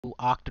to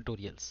ARC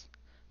Tutorials.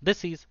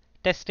 This is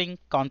Testing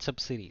Concept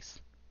Series,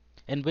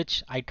 in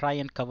which I try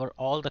and cover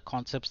all the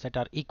concepts that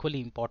are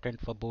equally important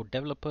for both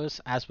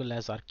developers as well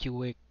as our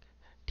QA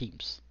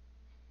teams.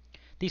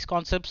 These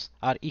concepts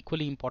are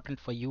equally important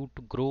for you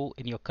to grow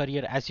in your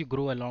career. As you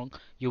grow along,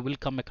 you will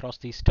come across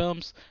these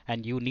terms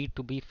and you need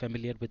to be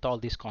familiar with all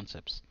these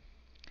concepts.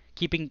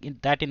 Keeping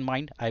that in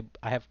mind, I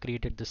have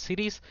created this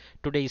series.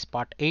 Today is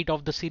part 8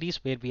 of the series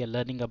where we are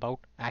learning about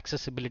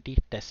accessibility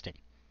testing.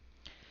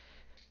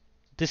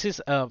 This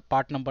is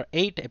part number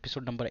 8,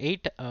 episode number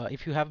 8.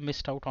 If you have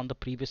missed out on the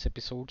previous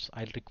episodes,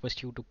 I'll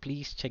request you to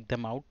please check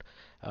them out.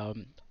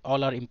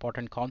 All are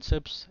important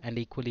concepts and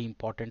equally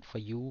important for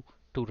you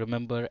to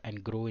remember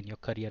and grow in your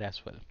career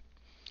as well.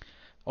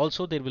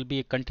 Also, there will be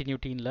a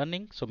continuity in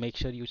learning, so make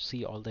sure you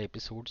see all the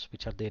episodes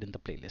which are there in the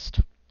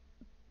playlist.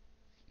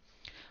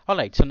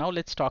 Alright, so now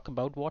let's talk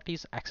about what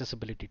is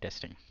accessibility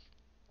testing.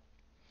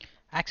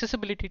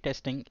 Accessibility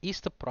testing is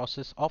the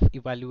process of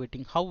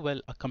evaluating how well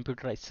a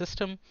computerized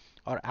system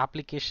or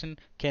application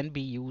can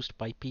be used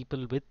by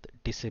people with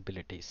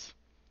disabilities.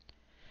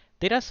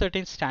 There are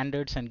certain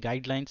standards and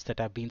guidelines that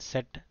have been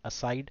set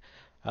aside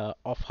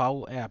of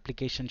how an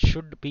application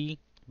should be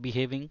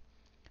behaving,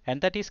 and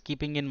that is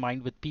keeping in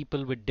mind with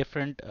people with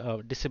different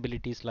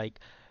disabilities like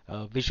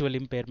visual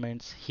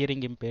impairments,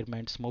 hearing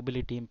impairments,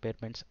 mobility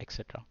impairments,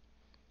 etc.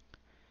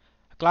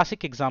 A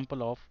classic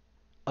example of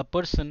a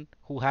person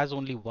who has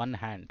only one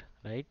hand,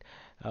 right?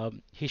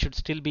 He should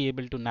still be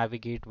able to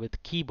navigate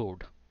with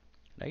keyboard,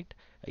 right?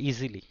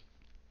 Easily.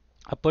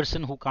 A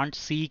person who can't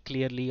see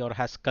clearly or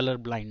has color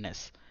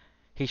blindness,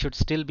 he should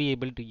still be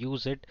able to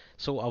use it.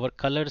 So our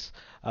colors,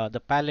 the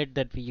palette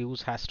that we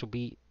use has to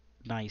be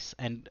nice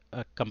and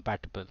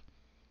compatible.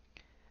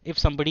 If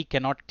somebody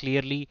cannot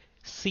clearly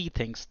see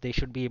things, they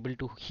should be able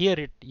to hear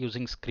it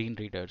using screen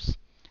readers,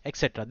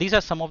 etc. These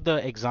are some of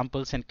the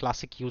examples and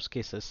classic use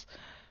cases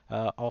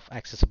of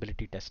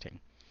accessibility testing.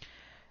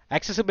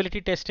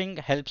 Accessibility testing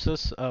helps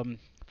us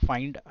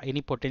find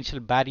any potential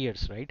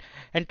barriers, right?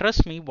 And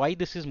trust me, why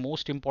this is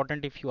most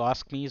important if you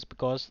ask me is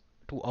because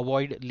to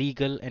avoid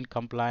legal and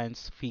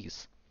compliance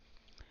fees.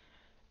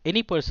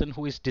 Any person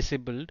who is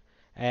disabled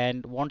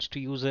and wants to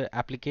use an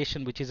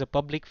application which is a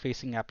public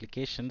facing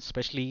application,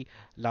 especially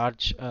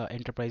large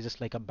enterprises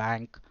like a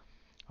bank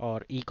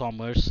or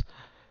e-commerce,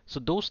 so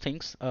those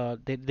things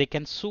they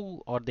can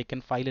sue or they can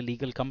file a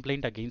legal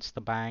complaint against the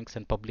banks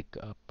and public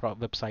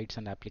websites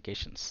and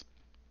applications.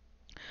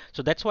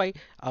 So that's why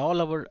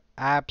all our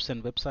apps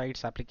and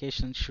websites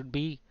applications should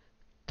be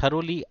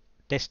thoroughly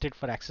tested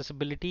for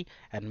accessibility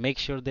and make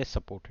sure they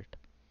support it.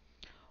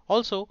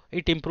 Also,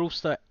 it improves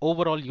the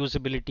overall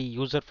usability,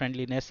 user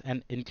friendliness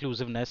and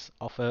inclusiveness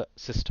of a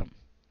system.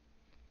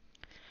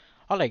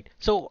 Alright,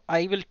 so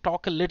I will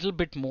talk a little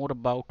bit more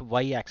about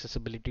why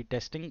accessibility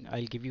testing.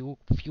 I'll give you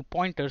a few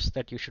pointers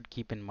that you should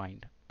keep in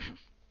mind.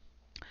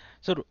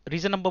 So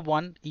reason number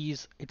one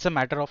is it's a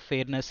matter of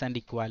fairness and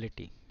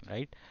equality,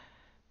 right?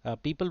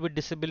 People with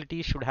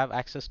disabilities should have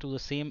access to the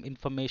same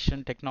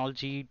information,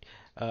 technology,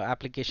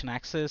 application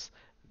access,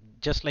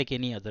 just like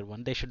any other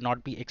one. They should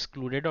not be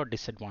excluded or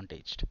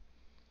disadvantaged.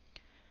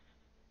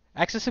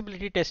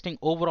 Accessibility testing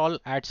overall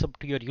adds up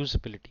to your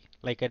usability.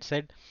 Like I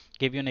said,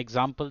 give you an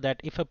example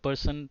that if a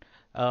person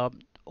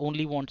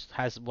only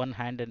has one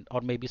hand and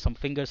or maybe some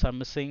fingers are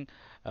missing,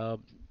 uh,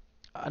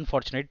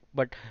 unfortunate,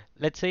 but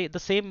let's say the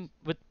same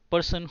with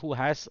person who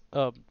has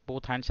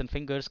both hands and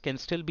fingers can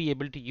still be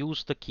able to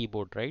use the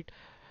keyboard, right?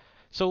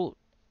 So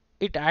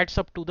it adds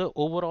up to the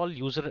overall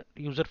user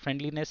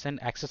friendliness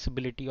and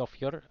accessibility of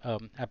your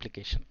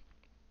application.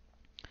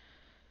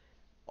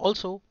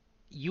 Also,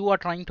 you are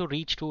trying to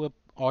reach to a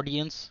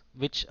audience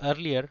which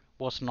earlier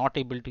was not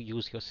able to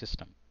use your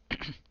system.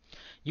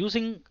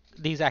 Using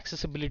these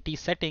accessibility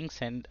settings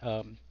and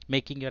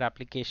making your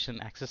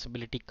application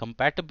accessibility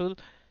compatible,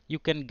 you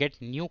can get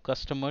new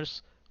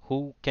customers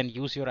who can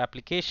use your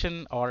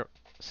application or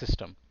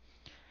system.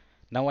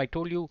 Now I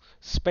told you,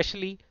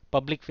 especially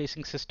public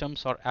facing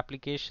systems or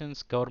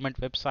applications, government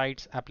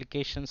websites,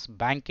 applications,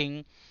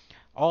 banking,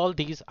 all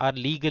these are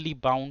legally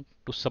bound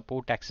to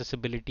support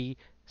accessibility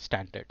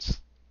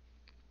standards.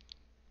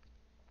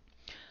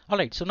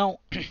 Alright, so now,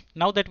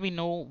 now that we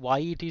know why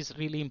it is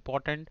really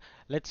important,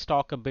 let's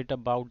talk a bit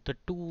about the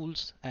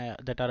tools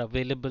that are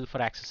available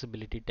for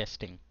accessibility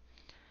testing.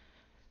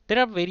 There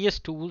are various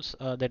tools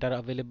that are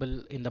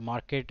available in the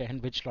market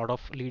and which a lot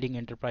of leading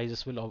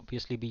enterprises will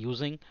obviously be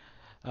using.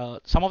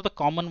 Some of the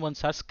common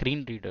ones are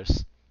screen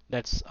readers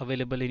that's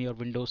available in your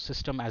Windows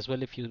system as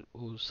well if you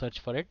search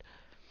for it.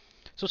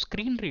 So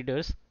screen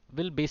readers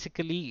will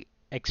basically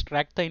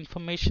extract the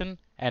information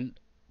and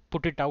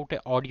put it out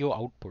a audio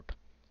output,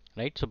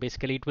 right? So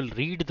basically it will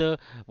read the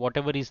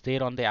whatever is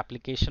there on the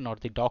application or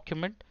the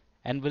document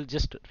and will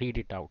just read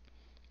it out.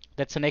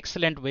 That's an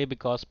excellent way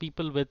because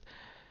people with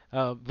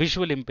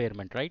visual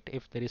impairment, right?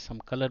 If there is some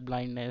color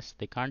blindness,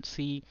 they can't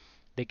see,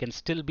 they can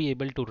still be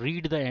able to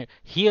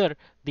hear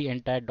the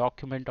entire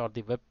document or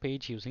the web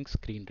page using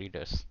screen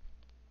readers.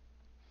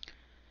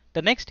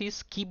 The next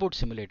is keyboard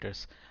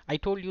simulators. I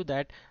told you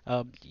that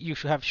you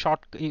should have short,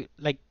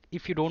 like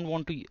if you don't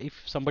want to,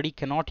 if somebody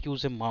cannot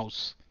use a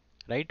mouse,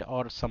 right,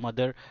 or some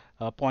other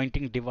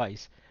pointing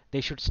device, they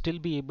should still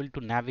be able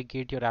to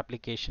navigate your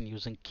application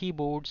using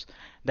keyboards.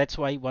 That's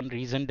why one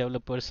reason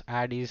developers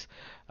add is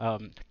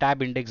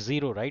tab index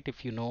 0, right?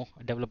 If you know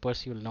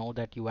developers, you'll know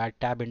that you add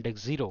tab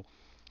index 0.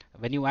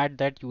 When you add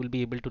that, you will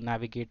be able to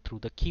navigate through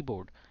the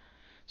keyboard.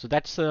 So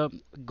that's a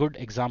good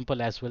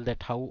example as well,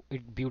 that how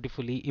it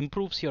beautifully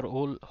improves your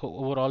whole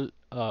overall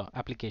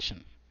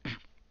application.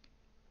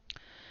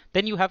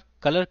 Then you have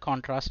color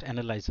contrast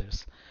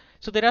analyzers.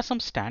 So there are some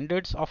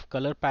standards of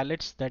color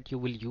palettes that you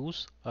will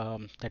use,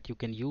 that you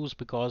can use,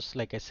 because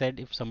like I said,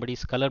 if somebody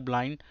is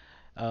colorblind,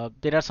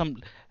 there are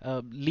some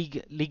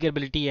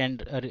legality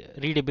and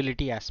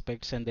readability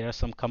aspects, and there are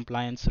some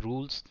compliance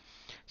rules.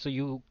 So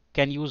you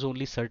can use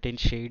only certain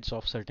shades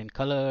of certain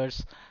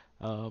colors,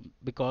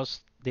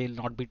 because they'll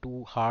not be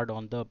too hard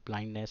on the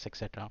blindness,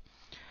 etc.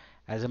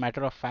 As a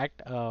matter of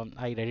fact,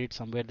 I read it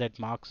somewhere that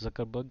Mark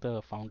Zuckerberg,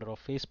 the founder of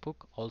Facebook,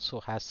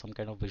 also has some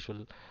kind of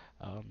visual.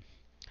 Um,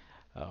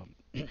 um,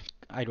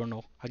 I don't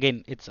know.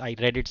 Again, it's I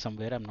read it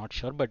somewhere. I'm not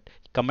sure, but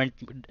comment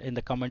in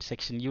the comment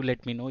section. You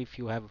let me know if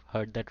you have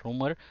heard that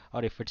rumor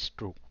or if it's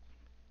true.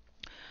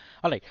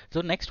 All right.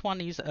 So next one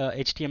is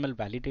HTML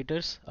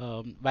validators.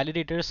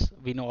 Validators,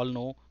 we all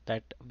know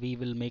that we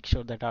will make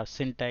sure that our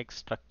syntax,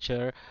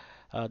 structure,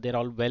 they're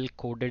all well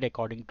coded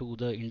according to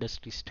the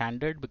industry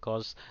standard,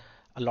 because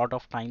a lot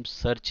of times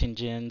search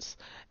engines,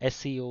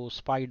 SEO,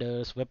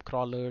 spiders, web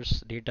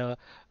crawlers, data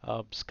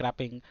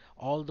scrapping,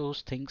 all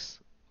those things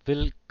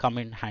will come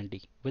in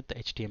handy with the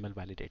HTML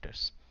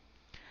validators.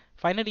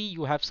 Finally,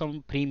 you have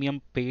some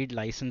premium paid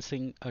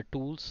licensing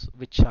tools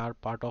which are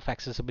part of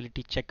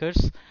accessibility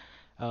checkers.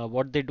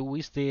 What they do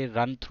is they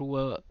run through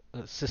a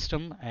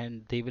system,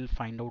 and they will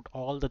find out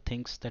all the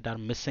things that are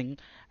missing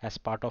as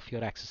part of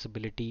your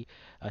accessibility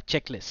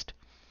checklist.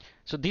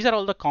 So these are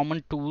all the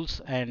common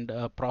tools and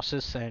um,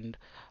 process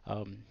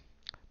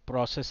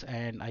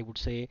and I would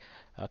say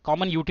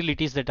common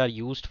utilities that are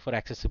used for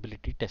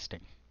accessibility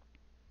testing.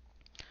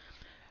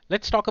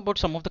 Let's talk about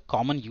some of the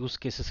common use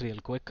cases real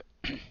quick.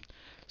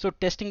 So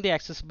testing the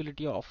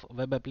accessibility of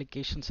web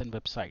applications and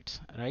websites,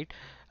 right?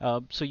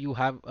 So you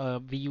have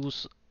we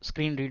use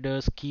screen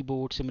readers,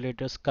 keyboard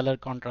simulators, color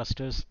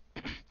contrasters,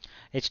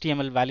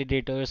 HTML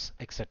validators,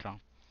 etc.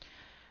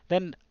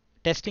 Then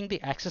testing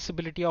the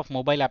accessibility of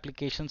mobile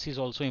applications is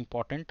also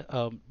important.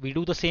 We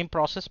do the same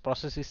process.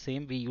 Process is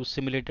same. We use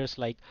simulators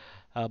like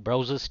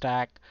browser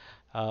stack.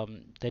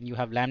 Then you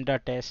have lambda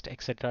test,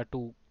 etc.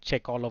 to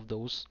check all of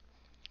those.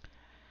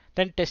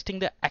 Then testing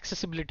the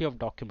accessibility of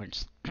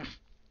documents.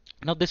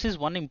 Now this is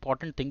one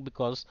important thing,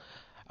 because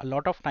a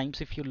lot of times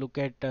if you look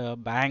at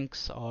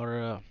banks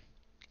or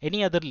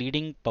any other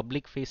leading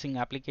public facing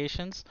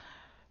applications,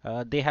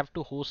 they have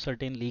to host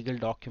certain legal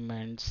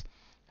documents,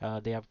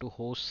 they have to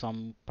host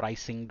some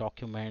pricing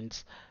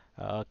documents,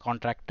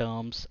 contract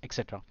terms,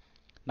 etc.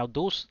 Now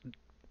those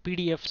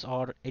PDFs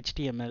or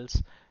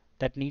HTMLs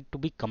that need to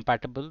be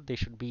compatible, they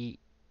should be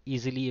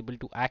easily able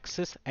to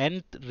access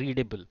and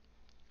readable,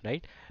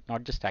 right?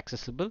 Not just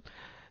accessible.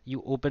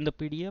 You open the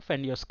PDF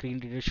and your screen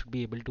reader should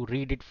be able to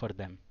read it for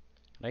them,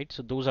 right?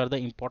 So those are the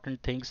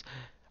important things.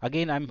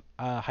 Again, I'm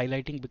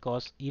highlighting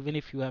because even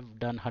if you have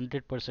done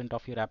 100%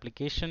 of your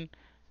application,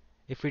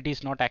 if it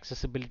is not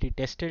accessibility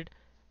tested,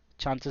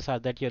 chances are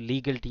that your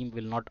legal team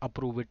will not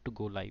approve it to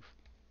go live.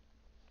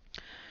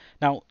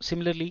 Now,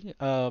 similarly,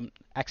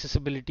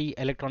 accessibility,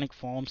 electronic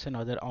forms, and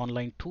other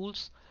online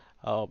tools.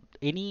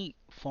 Any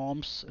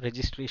forms,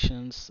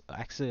 registrations,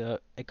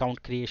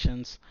 account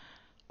creations,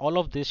 all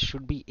of this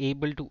should be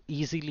able to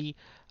easily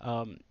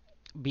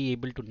be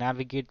able to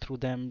navigate through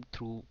them,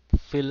 through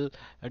fill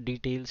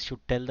details, should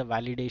tell the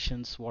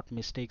validations, what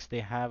mistakes they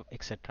have,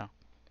 etc.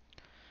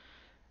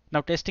 Now,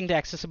 testing the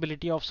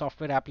accessibility of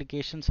software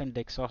applications and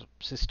desktop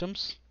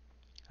systems.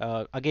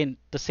 Again,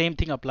 the same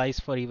thing applies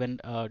for even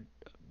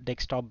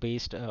desktop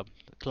based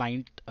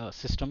client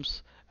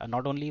systems.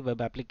 Not only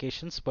web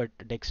applications, but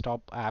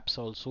desktop apps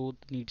also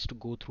needs to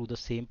go through the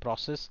same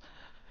process.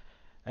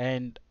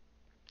 And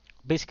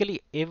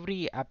basically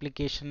every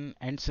application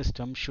and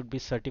system should be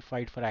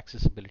certified for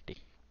accessibility.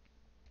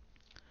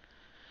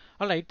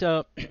 All right,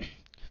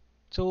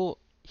 so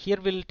here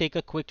we'll take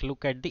a quick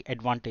look at the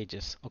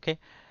advantages. Okay,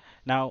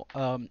 now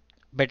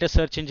better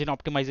search engine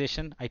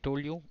optimization. I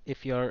told you,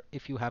 if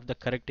you have the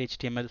correct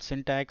HTML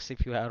syntax,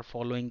 if you are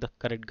following the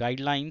correct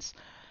guidelines,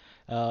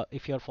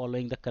 if you are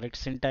following the correct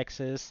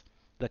syntaxes,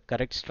 the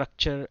correct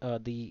structure,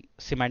 the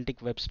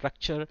semantic web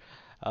structure,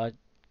 uh,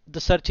 the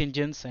search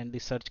engines and the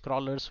search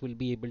crawlers will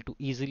be able to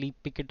easily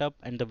pick it up,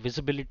 and the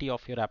visibility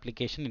of your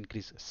application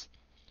increases.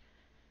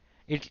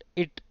 It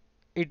it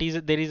it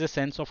is there is a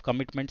sense of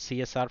commitment,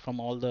 CSR, from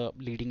all the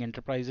leading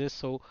enterprises.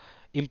 So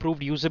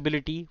improved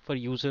usability for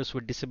users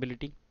with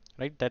disability,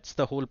 right? That's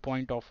the whole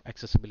point of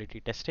accessibility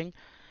testing.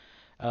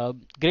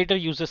 Greater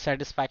user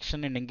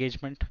satisfaction and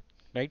engagement.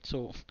 right?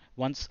 So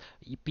once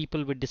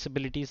people with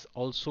disabilities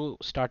also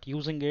start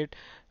using it,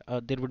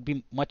 there would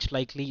be much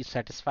likely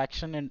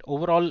satisfaction, and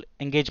overall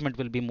engagement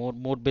will be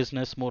more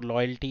business, more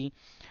loyalty,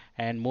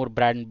 and more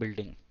brand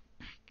building.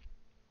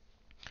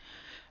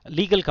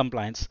 Legal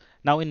compliance.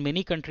 Now, in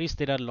many countries,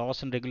 there are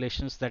laws and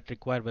regulations that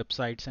require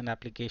websites and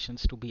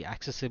applications to be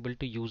accessible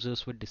to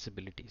users with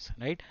disabilities,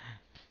 right?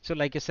 So,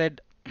 like I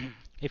said,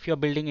 if you're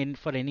building in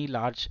for any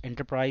large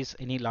enterprise,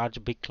 any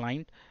large big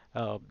client,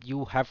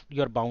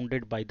 you're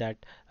bounded by that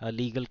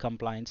legal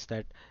compliance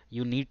that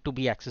you need to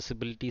be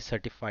accessibility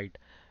certified.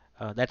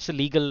 That's a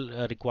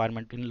legal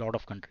requirement in a lot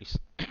of countries.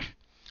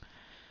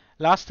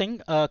 Last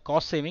thing,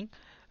 cost saving.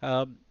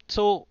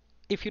 So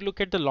if you look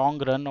at the long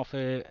run of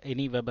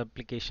any web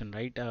application,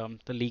 right,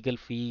 the legal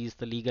fees,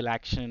 the legal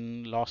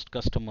action, lost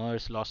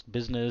customers, lost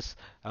business,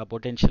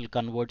 potential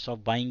converts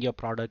of buying your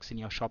products in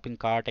your shopping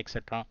cart,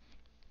 etc.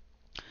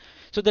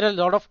 So there are a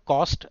lot of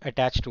cost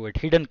attached to it,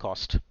 hidden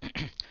cost,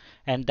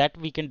 and that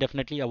we can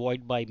definitely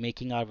avoid by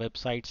making our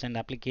websites and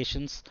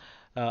applications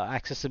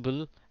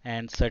accessible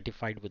and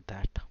certified with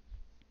that.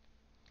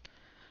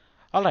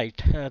 All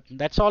right,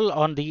 that's all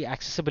on the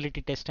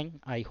accessibility testing.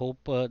 I hope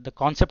the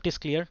concept is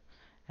clear,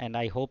 and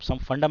I hope some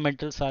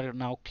fundamentals are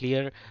now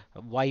clear.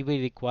 Why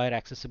we require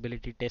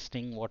accessibility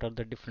testing, what are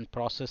the different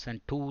process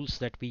and tools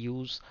that we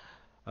use,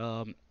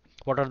 um,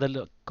 what are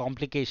the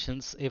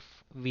complications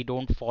if we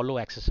don't follow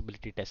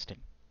accessibility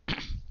testing.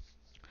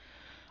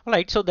 All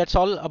right, so that's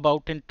all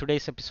about in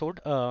today's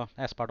episode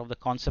as part of the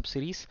concept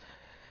series.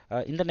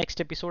 In the next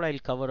episode, I'll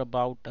cover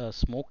about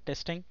smoke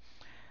testing.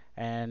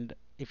 And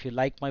if you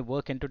like my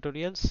work and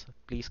tutorials,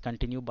 please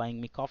continue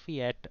buying me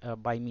coffee at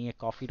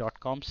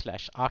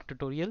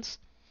buymeacoffee.com/arttutorials.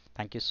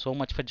 Thank you so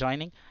much for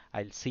joining.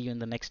 I'll see you in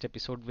the next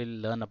episode. We'll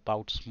learn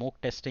about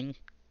smoke testing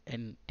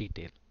in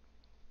detail.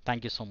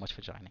 Thank you so much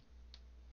for joining.